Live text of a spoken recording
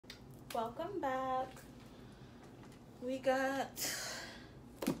Welcome back. We got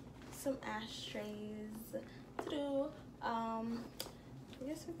some ashtrays to do. I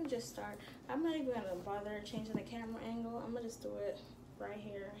guess we can just start. I'm not even gonna bother changing the camera angle. I'm gonna just do it right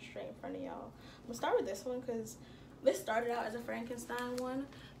here, straight in front of y'all. I'm gonna start with this one because this started out as a Frankenstein one,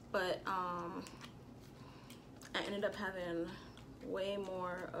 but I ended up having way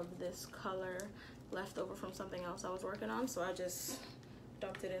more of this color left over from something else I was working on, so I just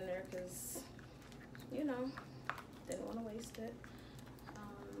dumped it in there because, you know, didn't want to waste it.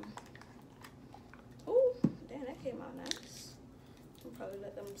 Oh, damn, that came out nice. I'll probably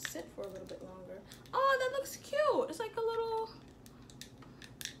let them sit for a little bit longer. Oh, that looks cute. It's like a little,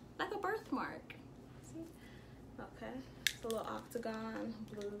 like a birthmark. See? Okay, it's a little octagon,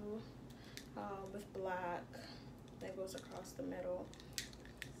 blue, with black that goes across the middle.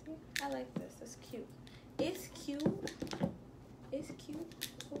 See, I like this. It's cute. It's cute. It's cute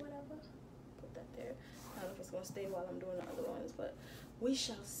or whatever. Put that there. I don't know if it's gonna stay while I'm doing the other ones, but we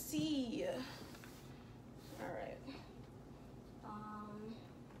shall see. All right.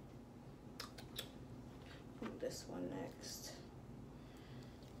 Do this one next.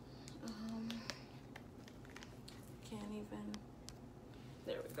 Can't even.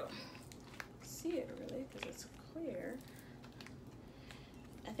 There we go. See it really because it's clear.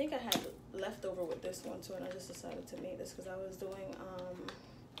 I think I had leftover with this one too, and I just decided to make this because I was doing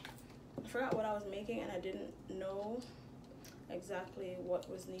I forgot what I was making and I didn't know exactly what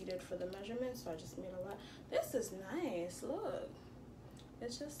was needed for the measurement, so I just made a lot. This is nice. Look,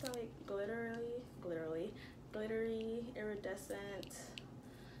 it's just like glittery, iridescent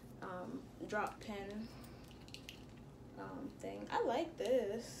drop pin thing. I like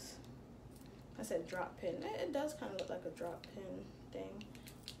this. I said drop pin. It does kind of look like a drop pin thing.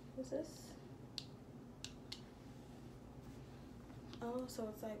 What's this? Oh, so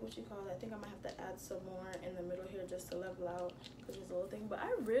it's like, what you call it? I think I might have to add some more in the middle here just to level out because there's a little thing. But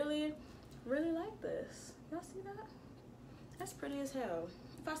I really like this. Y'all see that? That's pretty as hell.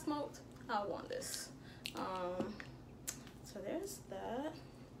 If I smoked, I would want this. So there's that.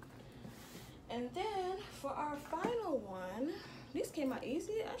 And then for our final one, these came out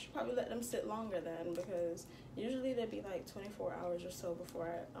easy. I should probably let them sit longer then because usually they'd be like 24 hours or so before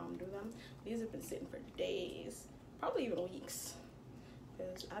I do them. These have been sitting for days, probably even weeks,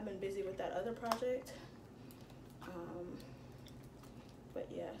 because I've been busy with that other project. But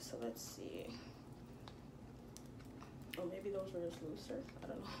yeah, so let's see. Or maybe those were just looser. I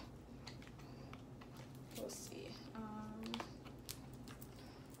don't know. We'll see.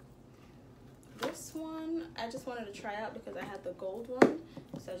 This one I just wanted to try out because I had the gold one,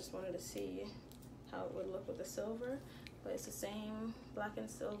 so I just wanted to see how it would look with the silver. But it's the same black and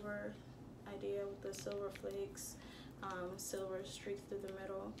silver idea with the silver flakes, silver streaks through the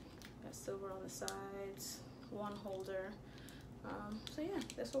middle, got silver on the sides, one holder. So yeah,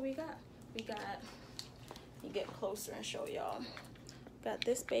 that's what we got. We got, you get closer and show y'all. Got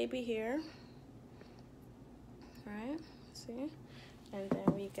this baby here, right? See? And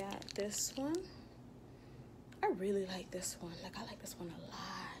then we got this one. I really like this one. Like, I like this one a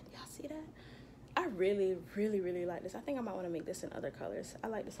lot. Y'all see that? I really like this. I think I might want to make this in other colors. I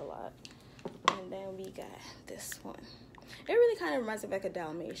like this a lot. And then we got this one. It really kind of reminds me of like a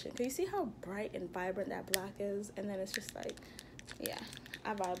Dalmatian. Can you see how bright and vibrant that black is? And then it's just like, yeah,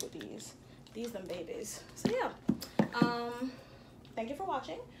 I vibe with these. These them babies. So yeah. Thank you for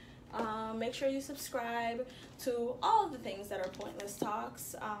watching. Make sure you subscribe to all of the things that are Pointless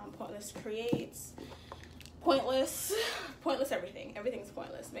Talks, Pointless Creates, Pointless everything. Everything's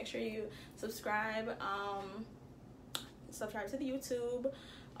Pointless. Make sure you subscribe. Subscribe to the YouTube.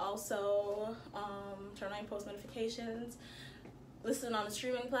 Also, turn on your post notifications. Listen on the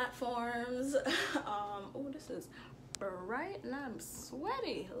streaming platforms. Oh, this is bright and I'm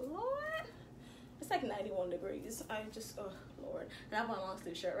sweaty. Lord. It's like 91 degrees. I just, oh Lord. And I have my long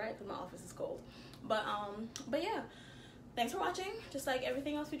sleeve shirt, right? Because my office is cold. But yeah. Thanks for watching. Just like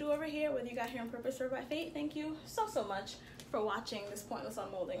everything else we do over here, whether you got here on purpose or by fate, thank you so much for watching this Pointless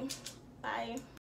Unmolding. Bye.